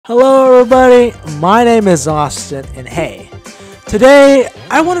Hello everybody, my name is Austin, and hey, today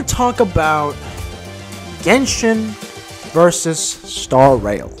I want to talk about Genshin versus Star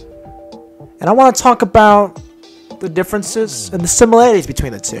Rail. And I want to talk about the differences and the similarities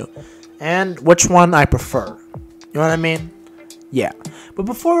between the two, and which one I prefer. You know what I mean? Yeah. But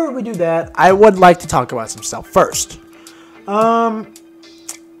before we do that, I would like to talk about some stuff first.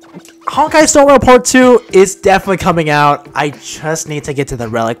 Honkai Star Rail Part 2 is definitely coming out. I just need to get to the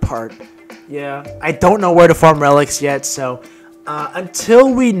relic part. Yeah, I don't know where to farm relics yet, so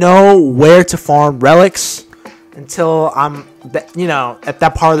until we know where to farm relics, until I'm, at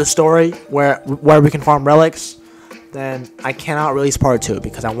that part of the story where we can farm relics, then I cannot release Part 2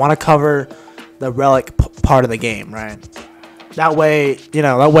 because I want to cover the relic part of the game, right? That way,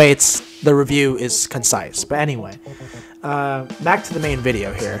 the review is concise. But anyway, back to the main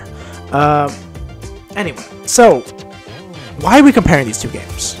video here. Anyway, so why are we comparing these two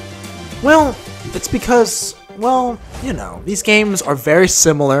games? Well, it's because, these games are very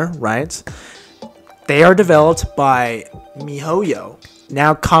similar, right? They are developed by MiHoYo,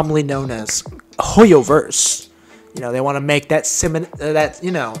 now commonly known as HoYoverse. They want to make that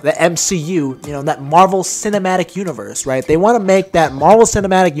the MCU, that Marvel Cinematic Universe, right? They want to make that Marvel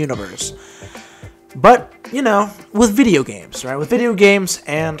Cinematic Universe. But, with video games, right? With video games,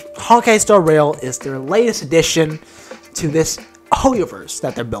 and Honkai Star Rail is their latest addition to this HoYoverse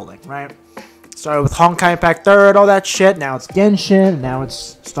that they're building, right? Started with Honkai Impact 3rd, all that shit. Now it's Genshin, now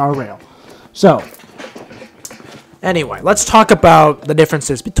it's Star Rail. So, anyway, let's talk about the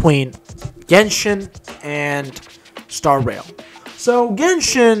differences between Genshin and Star Rail. So,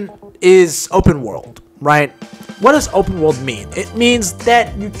 Genshin is open world, right? What does open world mean? It means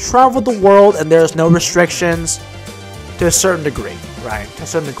that you travel the world and there's no restrictions to a certain degree, right? To a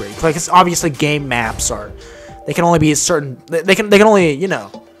certain degree. Like, it's obviously game maps are, they can only be certain, they can only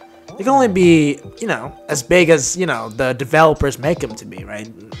be, as big as, the developers make them to be, right?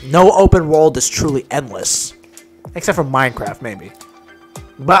 No open world is truly endless. Except for Minecraft, maybe.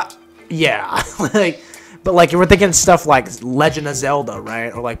 But, yeah, but if we're thinking stuff like Legend of Zelda,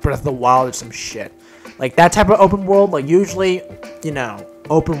 right? Or like Breath of the Wild or some shit. Like that type of open world, usually,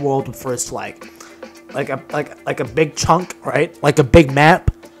 open world refers to like a big chunk, right? Like a big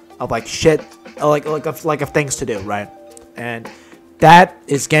map of shit, of things to do, right? And that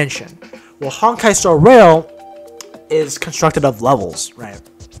is Genshin. Well, Honkai Star Rail is constructed of levels, right?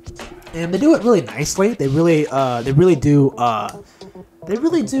 And they do it really nicely. They really do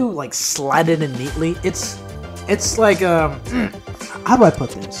slide it in neatly. It's like how do I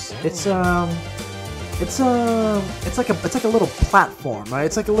put this? It's like a little platform, right?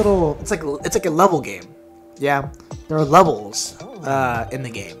 It's like a level game. Yeah, there are levels in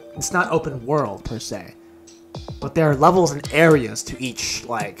the game. It's not open world per se, but there are levels and areas to each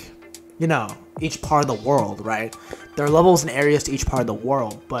each part of the world, right? There are levels and areas to each part of the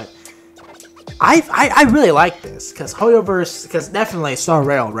world, but I really like this because HoYoverse, because definitely Star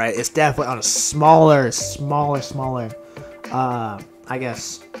Rail, right? It's definitely on a smaller. I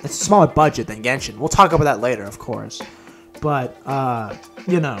guess it's a smaller budget than Genshin. We'll talk about that later, of course. But it's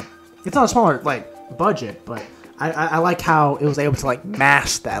on a smaller budget. But I like how it was able to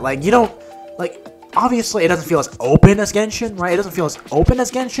mask that. Obviously it doesn't feel as open as Genshin, right? It doesn't feel as open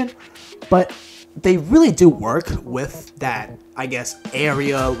as Genshin, but they really do work with that, I guess,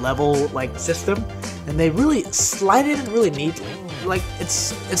 area level system, and they really slide it in really neatly. It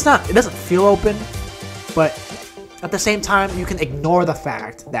doesn't feel open, but at the same time, you can ignore the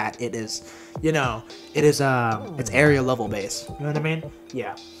fact that it is, it's area level based. You know what I mean?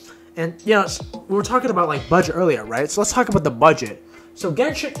 Yeah. And, we were talking about, budget earlier, right? So let's talk about the budget. So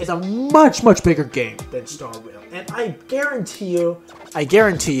Genshin is a much, much bigger game than Star Rail. And I guarantee you,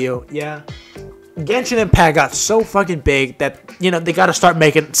 yeah, Genshin Impact got so fucking big that, they gotta start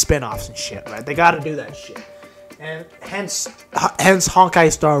making spin-offs and shit, right? They gotta do that shit. And hence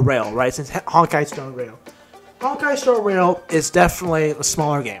Honkai Star Rail, right? Honkai Star Rail is definitely a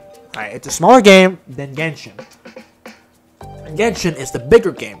smaller game, right? It's a smaller game than Genshin. And Genshin is the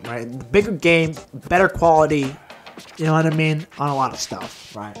bigger game, right? The bigger game, better quality, you know what I mean? On a lot of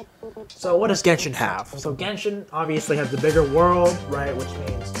stuff, right? So what does Genshin have? So Genshin obviously has the bigger world, right? Which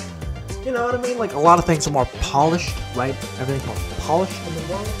means, you know what I mean? A lot of things are more polished, right? Everything's more polished in the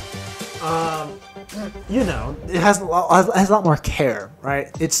world. It has a lot more care, right?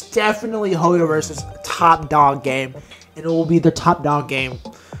 It's definitely HoYoverse's top dog game, and it will be the top dog game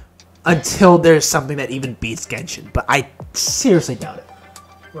until there's something that even beats Genshin. But I seriously doubt it.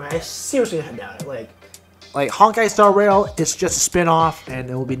 Right? I seriously doubt it. Honkai Star Rail is just a spin-off, and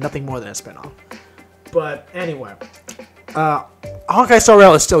it will be nothing more than a spin-off. But anyway, Honkai Star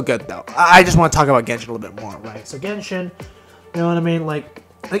Rail is still good though. I just want to talk about Genshin a little bit more, right? So Genshin, you know what I mean? Like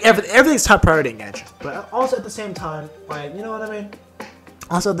everything's top priority in Genshin, but also at the same time, like, you know what I mean?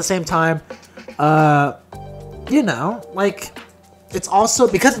 Also at the same time, you know, like, it's also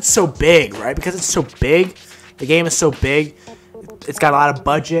because it's so big, right? Because it's so big, the game is so big. It's got a lot of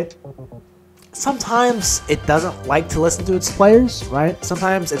budget. Sometimes it doesn't like to listen to its players, right?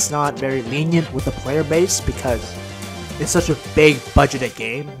 Sometimes it's not very lenient with the player base because it's such a big budgeted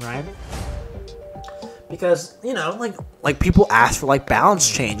game, right? Because, you know, like people ask for like balance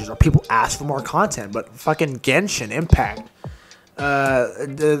changes or people ask for more content, but fucking Genshin Impact,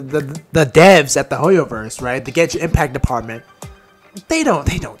 the devs at the Hoyoverse, right? The Genshin Impact department, they don't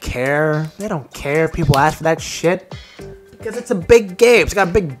care. They don't care if people ask for that shit. Because it's a big game. It's got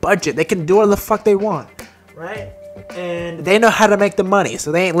a big budget. They can do whatever the fuck they want. Right? And they know how to make the money.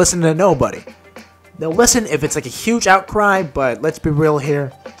 So they ain't listening to nobody. They'll listen if it's like a huge outcry. But let's be real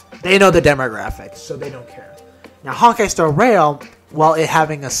here. They know the demographics. So they don't care. Now Honkai Star Rail, while it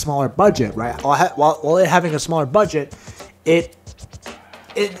having a smaller budget, right? While it having a smaller budget, it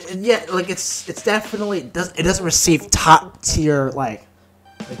definitely doesn't receive top tier like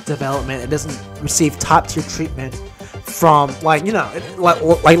development. It doesn't receive top tier treatment from, like, you know,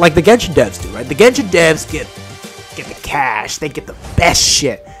 like the Genshin devs do, right? The Genshin devs get the cash, they get the best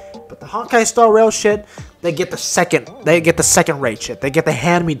shit, but the Honkai Star Rail shit, they get the second rate shit, they get the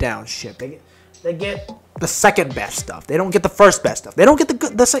hand me down shit, they get the second best stuff. They don't get the first best stuff. They don't get the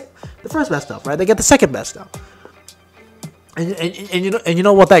first best stuff, right? They get the second best stuff. And you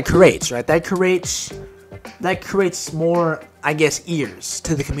know what that creates, right? That creates more, I guess, ears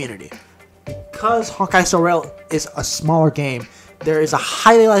to the community. Because Honkai Star Rail is a smaller game, there is a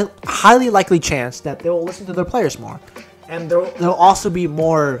highly likely chance that they will listen to their players more, and they'll also be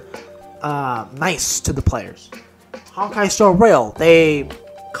more nice to the players. Honkai Star Rail, they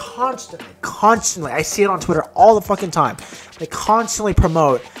constantly, I see it on Twitter all the fucking time. They constantly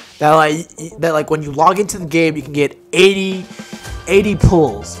promote that like when you log into the game, you can get 80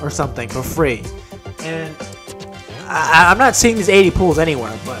 pulls or something for free, and I'm not seeing these 80 pulls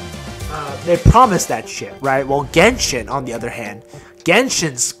anywhere, but they promise that shit, right? Well, Genshin, on the other hand,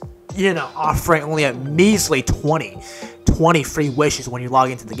 Genshin's, you know, offering only a measly 20 free wishes when you log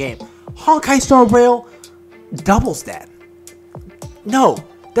into the game. Honkai Star Rail doubles that. No,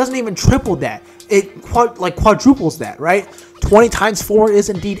 doesn't even triple that. It quadruples that, right? 20 times 4 is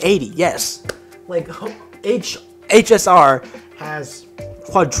indeed 80. Yes, like HSR has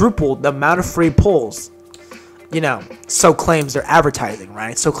quadrupled the amount of free pulls. You know, so claims their advertising,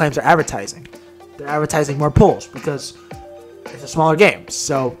 right? So claims their advertising. They're advertising more pulls because it's a smaller game,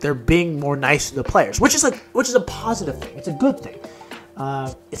 so they're being more nice to the players, which is a positive thing. It's a good thing.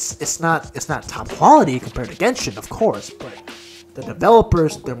 It's not top quality compared to Genshin, of course, but the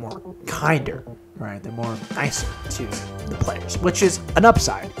developers, they're more kinder, right? They're more nicer to the players, which is an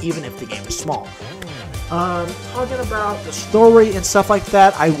upside, even if the game is small. Talking about the story and stuff like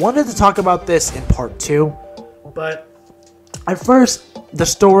that, I wanted to talk about this in part 2. But at first, the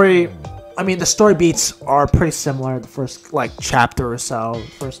story beats are pretty similar. The first like chapter or so,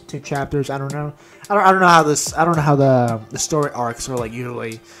 first 2 chapters. I don't know how the story arcs are like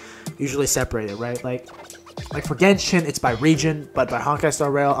usually separated, right? Like for Genshin, it's by region, but by Honkai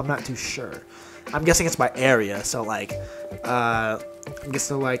Star Rail, I'm not too sure. I'm guessing it's by area. So like, I guess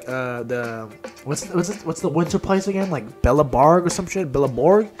so like what's the winter place again? Like Bellaborg or some shit,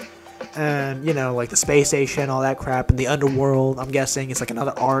 Bellaborg. And, you know, like the space station, all that crap, and the underworld, I'm guessing it's like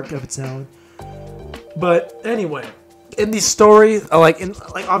another arc of its own. But anyway, in these stories,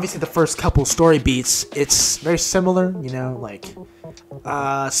 obviously the first couple story beats, it's very similar, you know, like,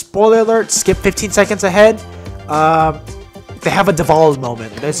 spoiler alert, skip 15 seconds ahead, they have a Deval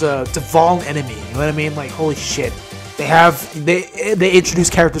moment. There's a Deval enemy, you know what I mean? Like, holy shit. They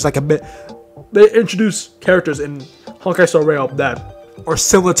introduce characters like they introduce characters in Honkai Star Rail that or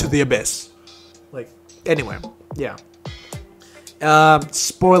similar to the Abyss. Like, anyway, yeah.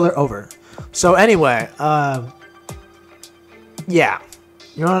 Spoiler over. So anyway, yeah.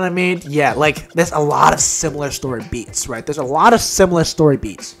 You know what I mean? Yeah, like, there's a lot of similar story beats, right? There's a lot of similar story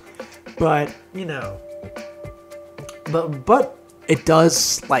beats. But, you know, but it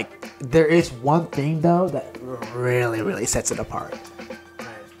does, like, there is one thing, though, that really sets it apart.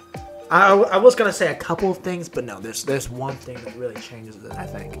 I was gonna say a couple of things, but no, there's one thing that really changes it, I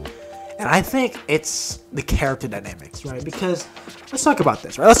think. And I think it's the character dynamics, right? Because let's talk about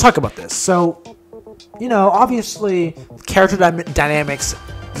this, right? Let's talk about this. So, you know, obviously, character dynamics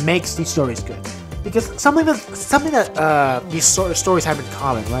makes these stories good. Because something that these sort of stories have in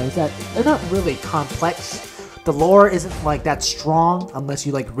common, right, is that they're not really complex. the lore isn't like that strong unless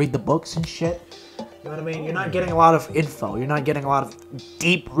you like read the books and shit. You know what I mean? You're not getting a lot of info. You're not getting a lot of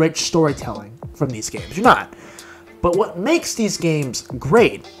deep, rich storytelling from these games. You're not. But what makes these games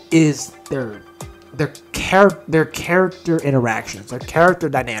great is their character interactions, their character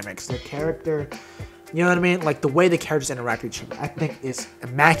dynamics, their character. You know what I mean? Like the way the characters interact with each other, I think is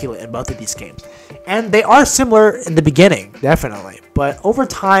immaculate in both of these games. And they are similar in the beginning, definitely. But over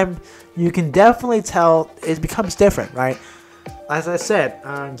time, you can definitely tell it becomes different, right? As I said,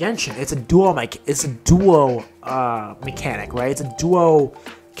 Genshin, it's a duo mechanic, right? It's a duo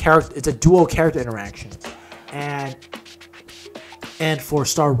character interaction, and for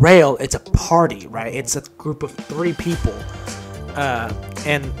Star Rail, it's a party, right? It's a group of 3 people,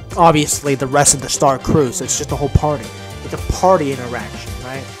 and obviously the rest of the Star crew. So it's just a whole party. It's a party interaction,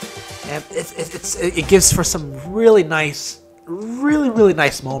 right? And it gives for some really nice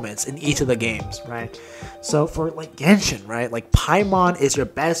moments in each of the games, right? So for like Genshin, right, like Paimon is your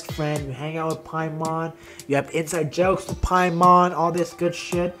best friend. You hang out with Paimon, you have inside jokes with Paimon, all this good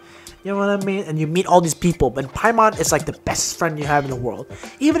shit. You know what I mean? And you meet all these people, but Paimon is like the best friend you have in the world.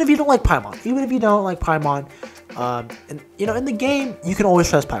 Even if you don't like Paimon, and you know, in the game, you can always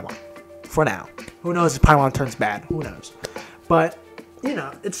trust Paimon. For now, who knows if Paimon turns bad? Who knows? But you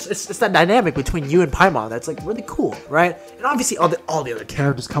know, it's that dynamic between you and Paimon that's like really cool, right? And obviously all the other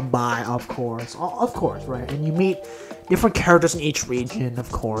characters come by, of course, right? And you meet different characters in each region,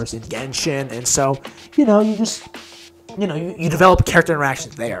 of course, in Genshin, and so you know, you develop character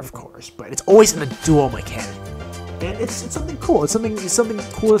interactions there, of course, but it's always in a duo mechanic, and it's something cool. It's something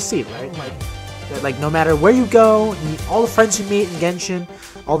cool to see, right? Like no matter where you go, all the friends you meet in Genshin,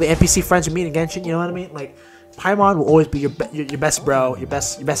 all the NPC friends you meet in Genshin, you know what I mean? Like Paimon will always be your best bro, your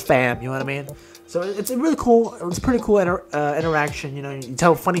best fam. You know what I mean? So it's a really cool, it's a pretty cool interaction. You know, you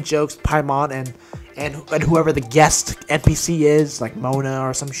tell funny jokes to Paimon and whoever the guest NPC is, like Mona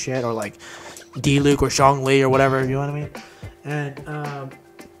or some shit, or like Diluc or Zhongli or whatever. You know what I mean? And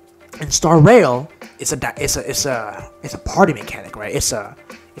in Star Rail, it's a party mechanic, right? It's a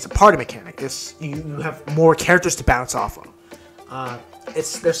party mechanic. You have more characters to bounce off of.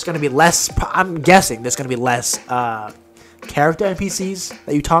 There's going to be less. I'm guessing there's going to be less character NPCs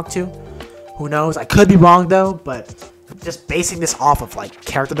that you talk to. Who knows? I could be wrong though, but just basing this off of like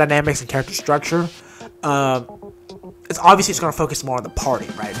character dynamics and character structure, it's obviously going to focus more on the party,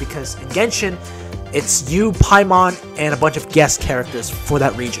 right? Because in Genshin, it's you, Paimon, and a bunch of guest characters for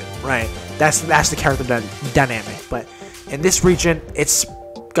that region, right? That's the character dynamic. But in this region, it's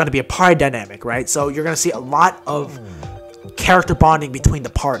going to be a party dynamic, right? So you're going to see a lot of character bonding between the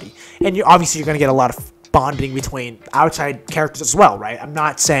party, and you're going to get a lot of bonding between outside characters as well, right? I'm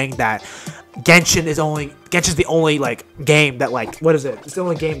not saying that Genshin's the only like game that like, what is it? It's the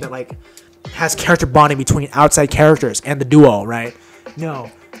only game that like has character bonding between outside characters and the duo, right?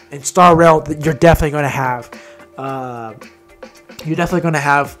 No, in Star Rail, you're definitely going to have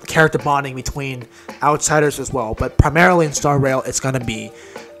character bonding between outsiders as well, but primarily in Star Rail, it's going to be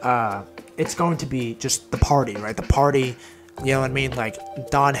just the party, right? The party, you know what I mean? Like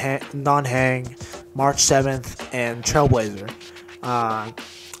Don Hang, March 7th, and Trailblazer.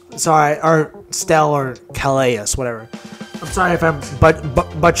 Sorry, or Stell or Calais, whatever. I'm sorry if I'm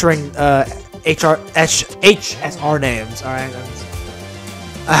butchering HSR names, alright?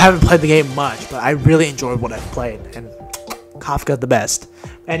 I haven't played the game much, but I really enjoyed what I've played, and Kafka's the best.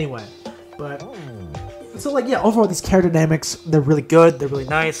 Anyway, but so like, yeah, overall these character dynamics, they're really good, they're really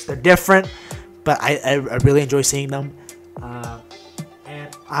nice, they're different, but I really enjoy seeing them. And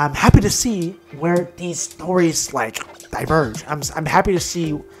I'm happy to see where these stories like diverge. I'm happy to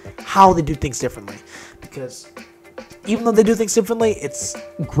see how they do things differently, because even though they do things differently, it's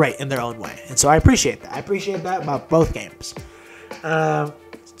great in their own way, and so I appreciate that. I appreciate that about both games.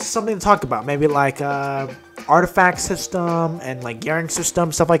 Something to talk about, maybe like artifact system and like gearing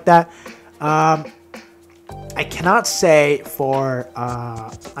system, stuff like that. I cannot say for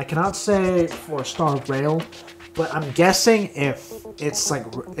Star Rail, but I'm guessing if it's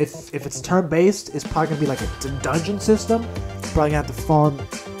turn based, it's probably gonna be like a dungeon system. You're probably gonna have to farm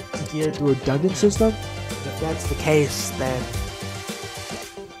gear through a dungeon system. If that's the case, then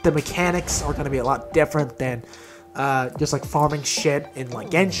the mechanics are gonna be a lot different than just like farming shit in like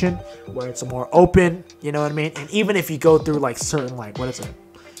Genshin, where it's a more open. You know what I mean? And even if you go through like certain like what do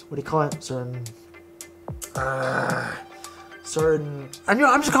you call it?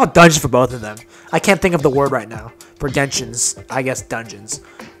 I'm just calling dungeons for both of them. I can't think of the word right now for Genshin's, I guess, dungeons.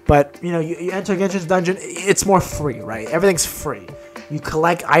 But you know, you enter Genshin's dungeon, it's more free, right? Everything's free. You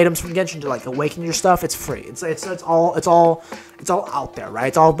collect items from Genshin to like awaken your stuff. It's free. It's all out there, right?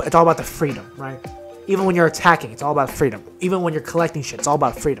 It's all about the freedom, right? Even when you're attacking, it's all about freedom. Even when you're collecting shit, it's all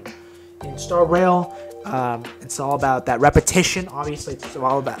about freedom. In Star Rail, it's all about that repetition. Obviously, it's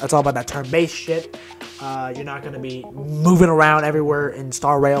all about that turn-based shit. You're not gonna be moving around everywhere in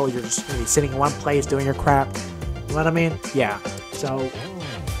Star Rail. You're just gonna be sitting in one place doing your crap. You know what I mean? Yeah. So,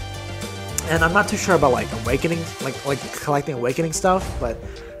 and I'm not too sure about like awakening, like collecting awakening stuff, but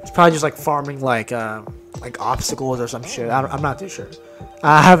it's probably just like farming like obstacles or some shit. I'm not too sure.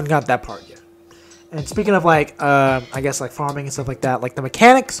 I haven't got that part yet. And speaking of like, I guess like farming and stuff like that, like the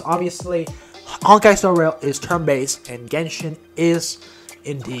mechanics, obviously, Honkai Star Rail is turn-based, and Genshin is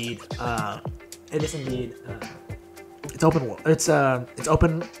indeed, it's open world. It's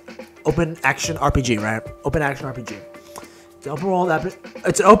open action RPG, right? Open action RPG. It's an open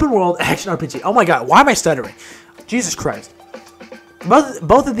world action RPG. Oh my god, why am I stuttering? Jesus Christ.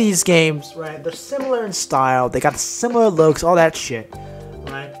 Both of these games, right? They're similar in style. They got similar looks, all that shit,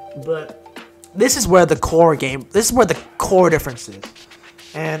 right? But this is where the core difference is.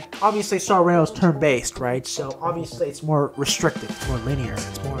 And obviously Star Rail is turn-based, right? So obviously it's more restricted, it's more linear,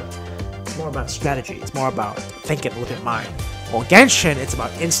 it's more about strategy, it's more about thinking with your mind. Well, Genshin, it's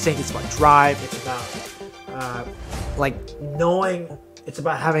about instinct, it's about drive, it's about like knowing, it's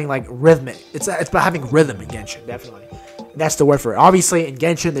about having like rhythmic, it's about having rhythm in Genshin, definitely. That's the word for it. Obviously, in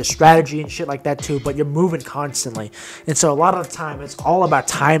Genshin, there's strategy and shit like that too, but you're moving constantly. And so a lot of the time, it's all about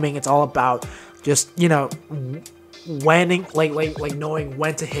timing. It's all about just, you know, like knowing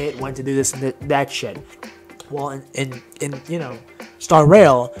when to hit, when to do this and that shit. Well, in you know, Star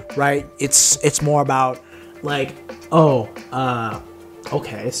Rail, right, it's more about, like,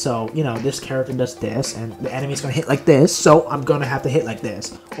 okay, so, you know, this character does this, and the enemy's gonna hit like this, so I'm gonna have to hit like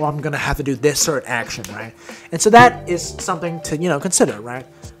this, or I'm gonna have to do this certain action, right? And so that is something to, you know, consider, right?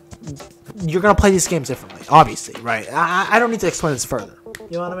 You're gonna play these games differently, obviously, right? I don't need to explain this further.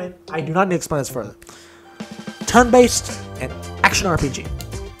 You know what I mean? I do not need to explain this further. Turn-based and action RPG,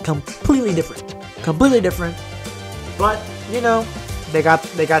 completely different, but, you know, they got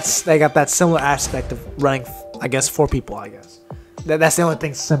that similar aspect of running, I guess, 4 people, I guess. That's the only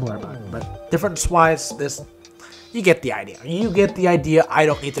thing similar about it. But difference-wise, you get the idea. I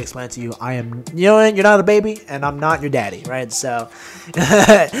don't need to explain it to you. You know, you're not a baby, and I'm not your daddy, right? So,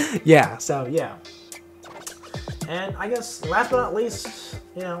 yeah. And I guess last but not least,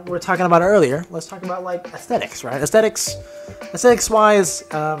 you know, we were talking about it earlier. Let's talk about like aesthetics, right? Aesthetics-wise,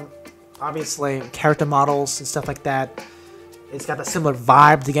 obviously character models and stuff like that. It's got a similar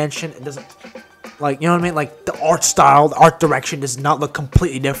vibe to Genshin. It doesn't. Like, you know what I mean? Like, the art style, the art direction does not look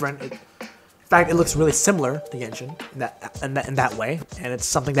completely different. In fact, it looks really similar to Genshin in that way. And it's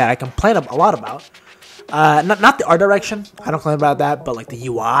something that I complain a lot about. Not the art direction. I don't complain about that. But, like, the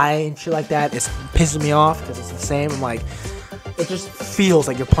UI and shit like that, it pisses me off because it's the same. I'm like, it just feels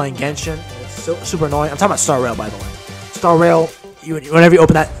like you're playing Genshin. And it's so super annoying. I'm talking about Star Rail, by the way. Star Rail, whenever you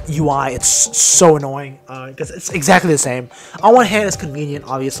open that UI, it's so annoying. Because it's exactly the same. On one hand, it's convenient,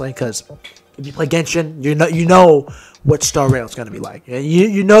 obviously, because if you play Genshin, you know what Star Rail is going to be like.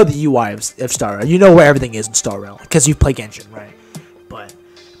 You know the UI of Star Rail. You know where everything is in Star Rail because you play Genshin, right? But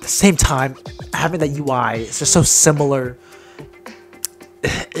at the same time, having that UI is just so similar.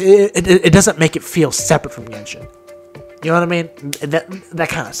 It doesn't make it feel separate from Genshin. You know what I mean? That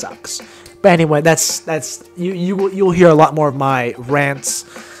kind of sucks. But anyway, that's you'll hear a lot more of my rants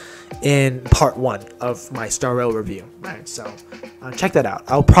in part 1 of my Star Rail review, right? So check that out.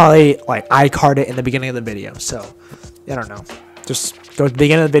 I'll probably like iCard it in the beginning of the video. So I don't know, just go to the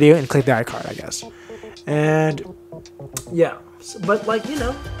beginning of the video and click the iCard, I guess. And yeah, but like, you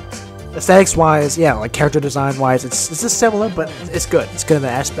know, aesthetics wise, yeah, like character design wise, it's just similar, but it's good. It's good in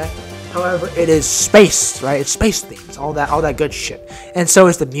that aspect. However, it is space, right? It's space themes, all that good shit. And so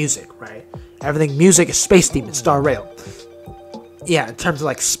is the music, right? Everything music is space themed in Star Rail. Yeah, in terms of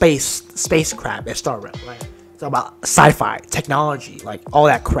like space crap at Star Rail, right? It's all about sci-fi, technology, like all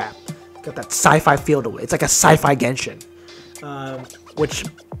that crap. Got that sci-fi feel to it. It's like a sci-fi Genshin, which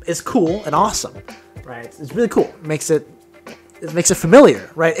is cool and awesome, right? It's really cool. It makes it familiar,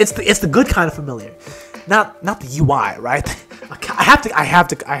 right? It's the good kind of familiar, not the UI, right? I have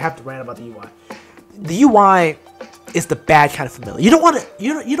to rant about the UI. The UI is the bad kind of familiar. You don't want to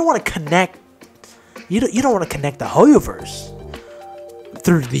connect. You don't want to connect the Hoyoverse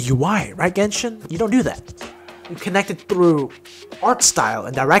through the UI, right, Genshin? You don't do that. You connect it through art style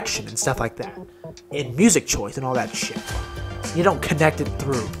and direction and stuff like that, and music choice and all that shit. You don't connect it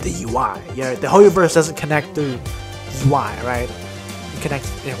through the UI. Yeah, the Hoyoverse doesn't connect through the UI, right? You connect,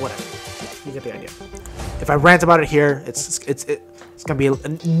 yeah, whatever. You get the idea. If I rant about it here, it's gonna be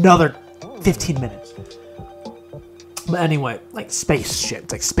another 15 minutes. But anyway, like space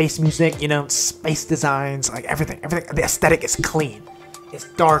shit, like space music, you know, space designs, like everything. The aesthetic is clean. It's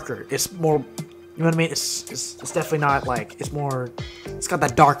darker. It's more, you know what I mean? It's definitely not like, it's more, it's got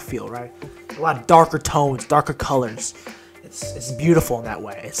that dark feel, right? A lot of darker tones, darker colors. It's beautiful in that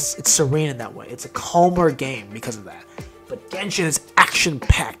way. It's serene in that way. It's a calmer game because of that. But Genshin is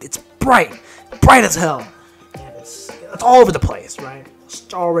action-packed. It's bright as hell, and it's all over the place, right?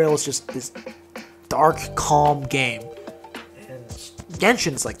 Star Rail is just this dark, calm game, and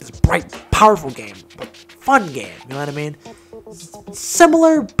Genshin is like this bright, powerful game, but fun game. You know what I mean?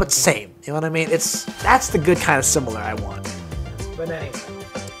 Similar but same. You know what I mean? That's the good kind of similar I want. But anyway,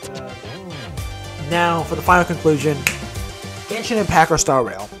 now for the final conclusion. Genshin Impact or Star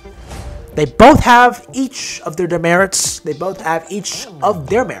Rail. They both have each of their demerits. They both have each of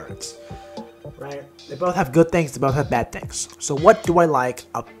their merits. Right? They both have good things. They both have bad things. So what do I like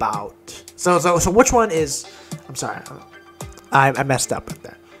about... So which one is... I'm sorry. I messed up with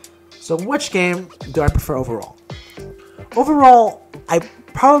that. So which game do I prefer overall? Overall, I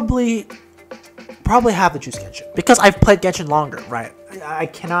probably have to choose Genshin. Because I've played Genshin longer, right? I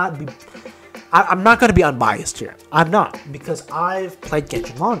cannot be... I'm not going to be unbiased here. I'm not, because I've played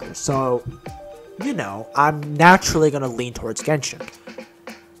Genshin longer. So, you know, I'm naturally going to lean towards Genshin.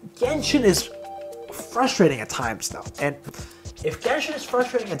 Genshin is frustrating at times, though. And if Genshin is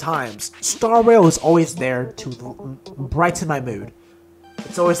frustrating at times, Star Rail is always there to brighten my mood.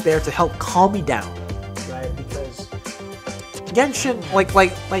 It's always there to help calm me down, right? Because Genshin,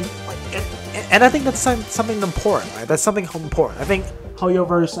 and I think that's something important, right? That's something important. I think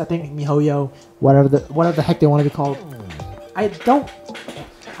Hoyoverse, I think MiHoYo, whatever the heck they want to be called. I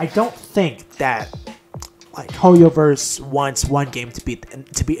don't think that like Hoyoverse wants one game to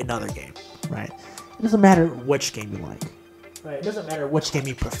beat another game, right? It doesn't matter which game you like, right? It doesn't matter which game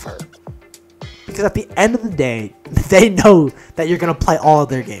you prefer, because at the end of the day, they know that you're gonna play all of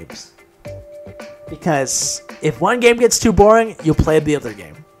their games. Because if one game gets too boring, you'll play the other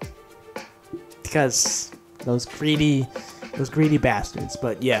game. Because those greedy bastards.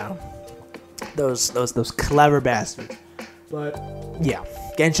 But yeah, those clever bastards. But yeah,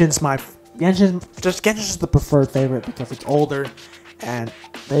 Genshin's just the preferred favorite because it's older and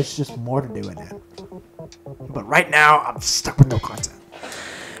there's just more to do in it. But right now, I'm stuck with no content.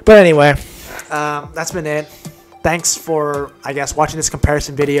 But anyway, that's been it. Thanks for, I guess, watching this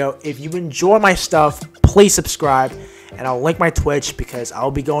comparison video. If you enjoy my stuff, please subscribe. And I'll link my Twitch because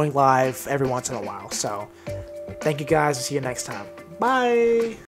I'll be going live every once in a while. So, thank you guys. See you next time. Bye.